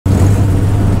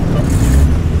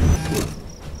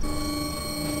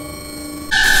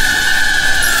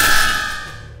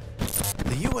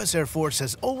U.S. Air Force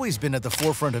has always been at the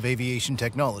forefront of aviation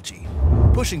technology,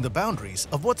 pushing the boundaries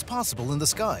of what's possible in the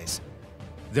skies.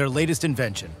 Their latest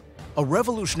invention, a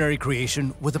revolutionary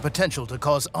creation with the potential to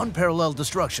cause unparalleled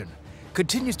destruction,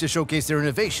 continues to showcase their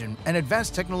innovation and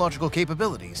advanced technological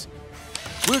capabilities.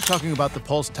 We're talking about the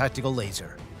Pulse Tactical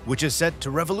Laser, which is set to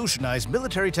revolutionize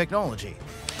military technology.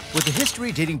 With a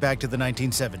history dating back to the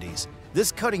 1970s, this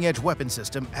cutting-edge weapon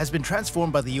system has been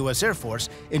transformed by the U.S. Air Force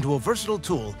into a versatile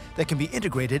tool that can be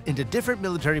integrated into different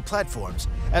military platforms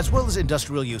as well as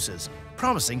industrial uses,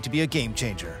 promising to be a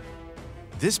game-changer.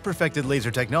 This perfected laser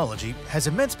technology has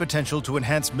immense potential to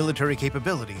enhance military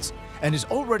capabilities and is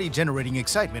already generating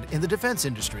excitement in the defense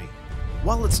industry.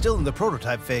 While it's still in the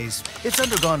prototype phase, it's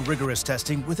undergone rigorous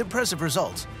testing with impressive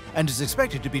results and is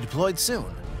expected to be deployed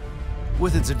soon.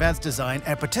 With its advanced design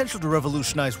and potential to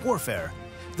revolutionize warfare,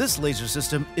 this laser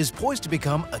system is poised to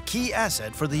become a key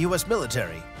asset for the U.S.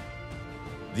 military.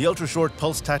 The ultra-short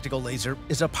pulse tactical laser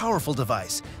is a powerful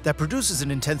device that produces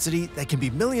an intensity that can be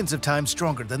millions of times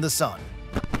stronger than the sun.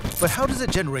 But how does it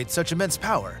generate such immense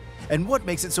power, and what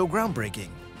makes it so groundbreaking?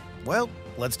 Well,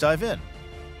 let's dive in.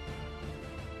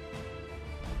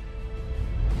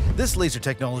 This laser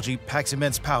technology packs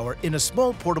immense power in a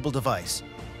small portable device.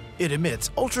 It emits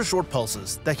ultra-short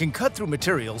pulses that can cut through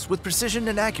materials with precision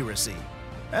and accuracy.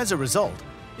 As a result,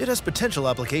 it has potential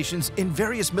applications in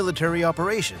various military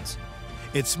operations.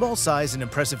 Its small size and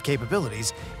impressive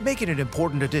capabilities make it an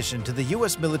important addition to the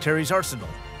U.S. military's arsenal.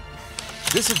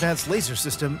 This advanced laser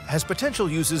system has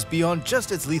potential uses beyond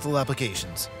just its lethal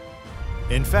applications.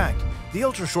 In fact, the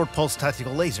ultra-short pulse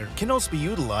tactical laser can also be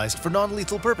utilized for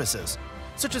non-lethal purposes,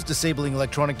 such as disabling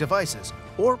electronic devices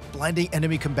or blinding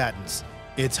enemy combatants.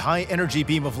 Its high-energy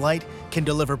beam of light can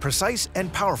deliver precise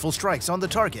and powerful strikes on the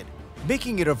target,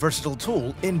 making it a versatile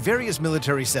tool in various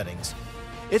military settings.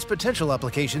 Its potential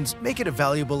applications make it a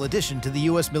valuable addition to the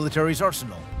U.S. military's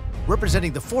arsenal,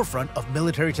 representing the forefront of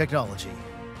military technology.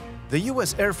 The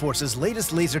U.S. Air Force's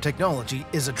latest laser technology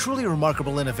is a truly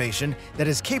remarkable innovation that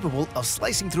is capable of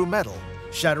slicing through metal,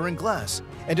 shattering glass,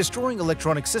 and destroying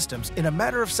electronic systems in a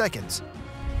matter of seconds.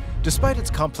 Despite its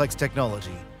complex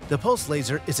technology, the pulse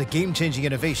laser is a game-changing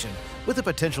innovation with the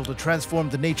potential to transform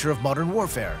the nature of modern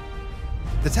warfare.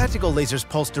 The tactical laser's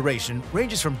pulse duration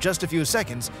ranges from just a few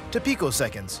seconds to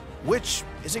picoseconds, which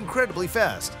is incredibly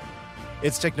fast.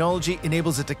 Its technology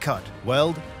enables it to cut,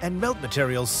 weld, and melt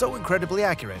materials so incredibly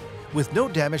accurate, with no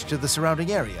damage to the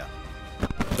surrounding area.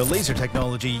 The laser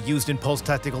technology used in pulse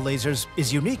tactical lasers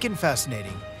is unique and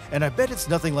fascinating, and I bet it's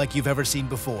nothing like you've ever seen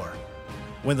before.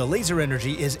 When the laser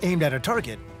energy is aimed at a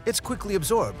target, it's quickly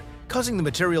absorbed, causing the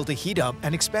material to heat up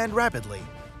and expand rapidly.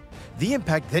 The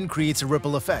impact then creates a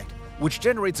ripple effect, which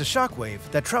generates a shockwave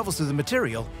that travels through the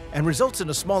material and results in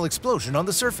a small explosion on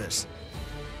the surface.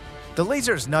 The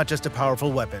laser is not just a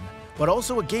powerful weapon, but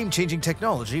also a game-changing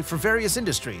technology for various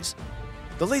industries.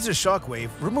 The laser shockwave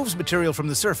removes material from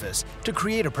the surface to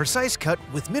create a precise cut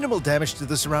with minimal damage to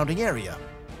the surrounding area.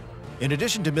 In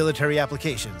addition to military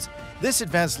applications, this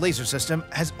advanced laser system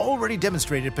has already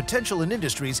demonstrated potential in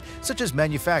industries such as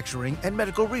manufacturing and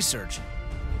medical research.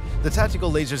 The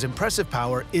tactical laser's impressive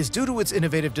power is due to its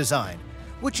innovative design,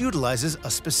 which utilizes a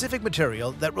specific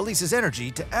material that releases energy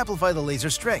to amplify the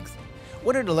laser's strength.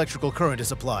 When an electrical current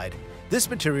is applied, this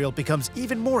material becomes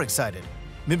even more excited,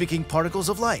 mimicking particles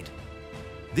of light.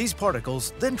 These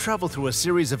particles then travel through a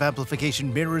series of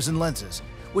amplification mirrors and lenses,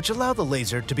 which allow the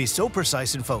laser to be so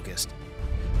precise and focused.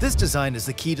 This design is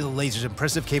the key to the laser's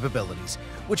impressive capabilities,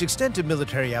 which extend to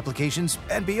military applications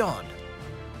and beyond.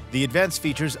 The advanced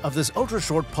features of this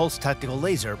ultra-short pulse tactical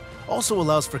laser also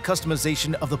allows for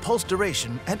customization of the pulse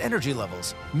duration and energy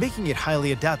levels, making it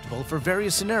highly adaptable for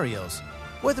various scenarios.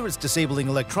 Whether it's disabling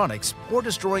electronics or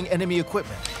destroying enemy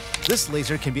equipment, this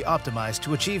laser can be optimized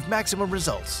to achieve maximum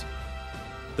results.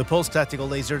 The pulse tactical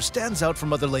laser stands out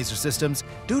from other laser systems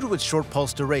due to its short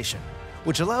pulse duration,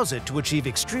 which allows it to achieve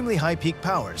extremely high peak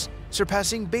powers,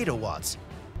 surpassing beta watts.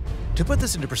 To put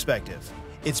this into perspective,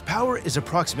 its power is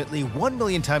approximately 1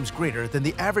 million times greater than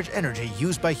the average energy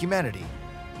used by humanity.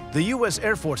 The U.S.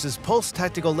 Air Force's Pulse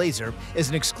Tactical Laser is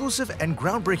an exclusive and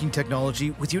groundbreaking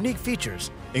technology with unique features,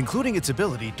 including its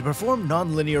ability to perform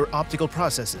non-linear optical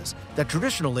processes that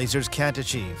traditional lasers can't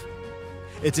achieve.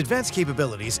 Its advanced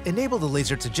capabilities enable the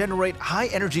laser to generate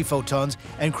high-energy photons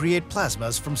and create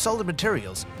plasmas from solid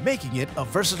materials, making it a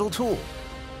versatile tool.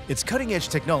 Its cutting-edge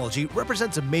technology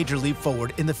represents a major leap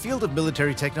forward in the field of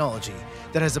military technology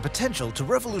that has the potential to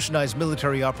revolutionize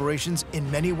military operations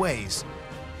in many ways.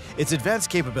 Its advanced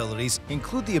capabilities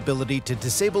include the ability to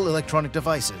disable electronic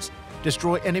devices,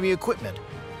 destroy enemy equipment,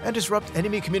 and disrupt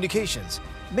enemy communications,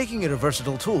 making it a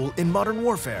versatile tool in modern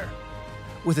warfare.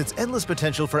 With its endless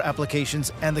potential for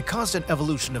applications and the constant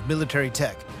evolution of military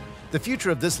tech, the future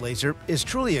of this laser is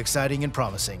truly exciting and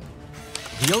promising.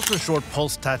 The ultra-short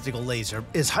pulse tactical laser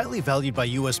is highly valued by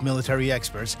U.S. military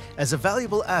experts as a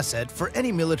valuable asset for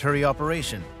any military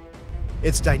operation.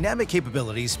 Its dynamic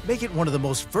capabilities make it one of the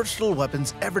most versatile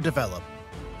weapons ever developed,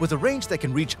 with a range that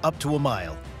can reach up to a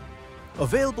mile.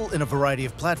 Available in a variety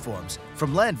of platforms,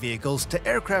 from land vehicles to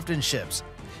aircraft and ships,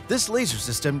 this laser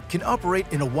system can operate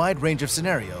in a wide range of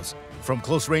scenarios, from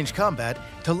close-range combat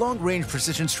to long-range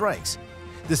precision strikes.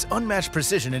 This unmatched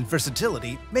precision and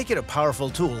versatility make it a powerful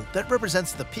tool that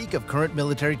represents the peak of current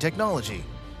military technology.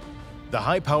 The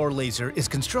high-power laser is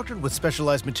constructed with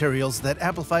specialized materials that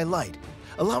amplify light,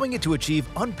 allowing it to achieve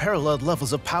unparalleled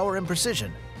levels of power and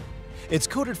precision. Its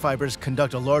coated fibers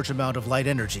conduct a large amount of light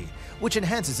energy, which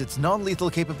enhances its non-lethal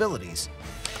capabilities.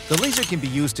 The laser can be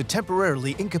used to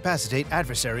temporarily incapacitate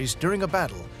adversaries during a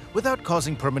battle without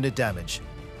causing permanent damage.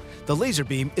 The laser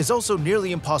beam is also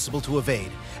nearly impossible to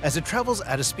evade, as it travels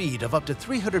at a speed of up to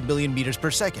 300 million meters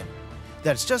per second.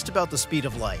 That's just about the speed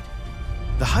of light.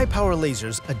 The high-power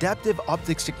laser's adaptive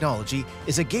optics technology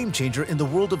is a game-changer in the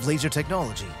world of laser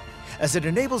technology, as it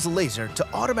enables the laser to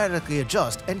automatically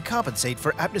adjust and compensate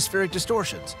for atmospheric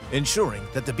distortions, ensuring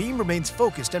that the beam remains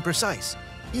focused and precise,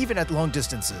 even at long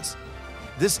distances.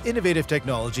 This innovative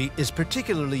technology is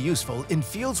particularly useful in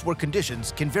fields where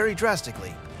conditions can vary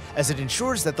drastically, as it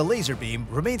ensures that the laser beam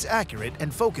remains accurate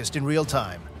and focused in real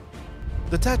time.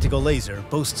 The tactical laser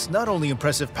boasts not only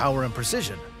impressive power and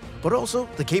precision, but also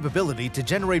the capability to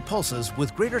generate pulses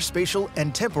with greater spatial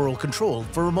and temporal control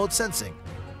for remote sensing.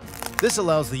 This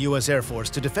allows the U.S. Air Force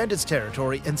to defend its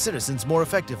territory and citizens more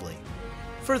effectively.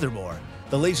 Furthermore,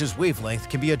 the laser's wavelength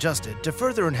can be adjusted to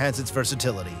further enhance its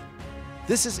versatility.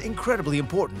 This is incredibly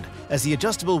important, as the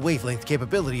adjustable wavelength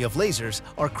capability of lasers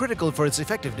are critical for its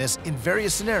effectiveness in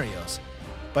various scenarios.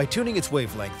 By tuning its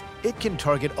wavelength, it can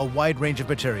target a wide range of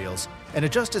materials and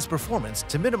adjust its performance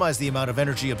to minimize the amount of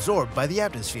energy absorbed by the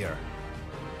atmosphere.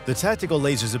 The tactical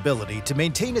laser's ability to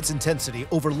maintain its intensity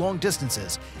over long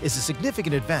distances is a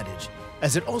significant advantage,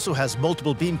 as it also has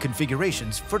multiple beam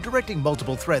configurations for directing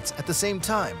multiple threats at the same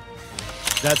time.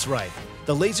 That's right,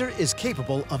 the laser is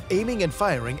capable of aiming and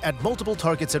firing at multiple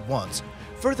targets at once,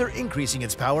 further increasing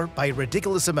its power by a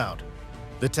ridiculous amount.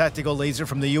 The tactical laser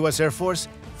from the U.S. Air Force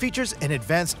features an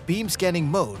advanced beam scanning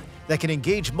mode that can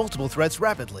engage multiple threats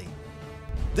rapidly.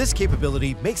 This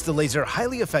capability makes the laser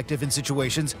highly effective in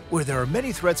situations where there are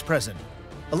many threats present,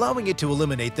 allowing it to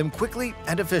eliminate them quickly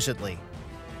and efficiently.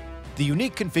 The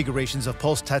unique configurations of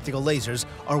pulse tactical lasers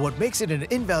are what makes it an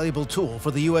invaluable tool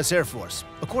for the U.S. Air Force,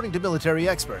 according to military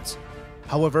experts.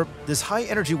 However, this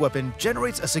high-energy weapon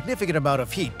generates a significant amount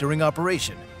of heat during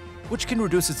operation, which can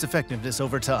reduce its effectiveness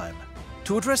over time.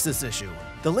 To address this issue,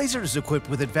 the laser is equipped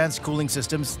with advanced cooling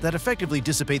systems that effectively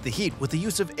dissipate the heat with the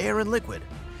use of air and liquid,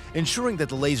 ensuring that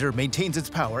the laser maintains its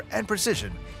power and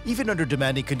precision even under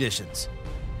demanding conditions.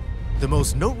 The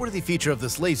most noteworthy feature of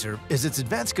this laser is its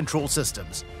advanced control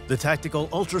systems. The tactical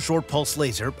ultra-short pulse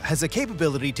laser has the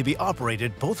capability to be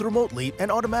operated both remotely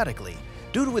and automatically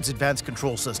due to its advanced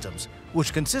control systems,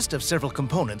 which consist of several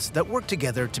components that work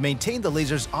together to maintain the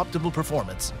laser's optimal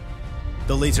performance.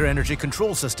 The laser energy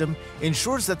control system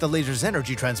ensures that the laser's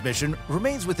energy transmission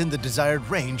remains within the desired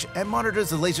range and monitors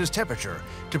the laser's temperature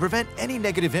to prevent any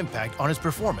negative impact on its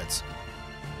performance.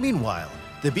 Meanwhile,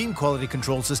 the beam quality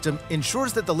control system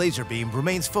ensures that the laser beam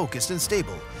remains focused and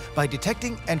stable by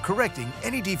detecting and correcting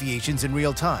any deviations in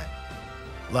real time.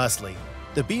 Lastly,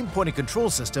 the beam pointing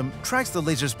control system tracks the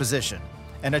laser's position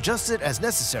and adjusts it as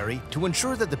necessary to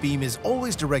ensure that the beam is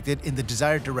always directed in the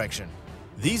desired direction.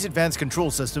 These advanced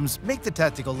control systems make the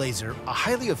tactical laser a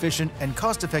highly efficient and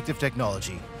cost-effective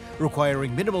technology,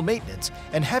 requiring minimal maintenance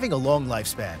and having a long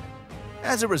lifespan.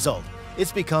 As a result,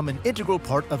 it's become an integral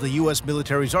part of the U.S.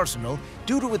 military's arsenal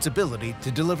due to its ability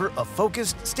to deliver a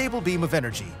focused, stable beam of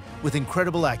energy with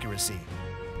incredible accuracy.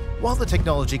 While the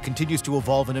technology continues to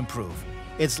evolve and improve,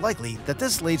 it's likely that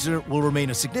this laser will remain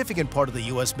a significant part of the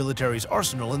U.S. military's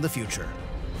arsenal in the future.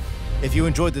 If you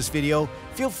enjoyed this video,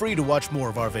 feel free to watch more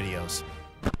of our videos.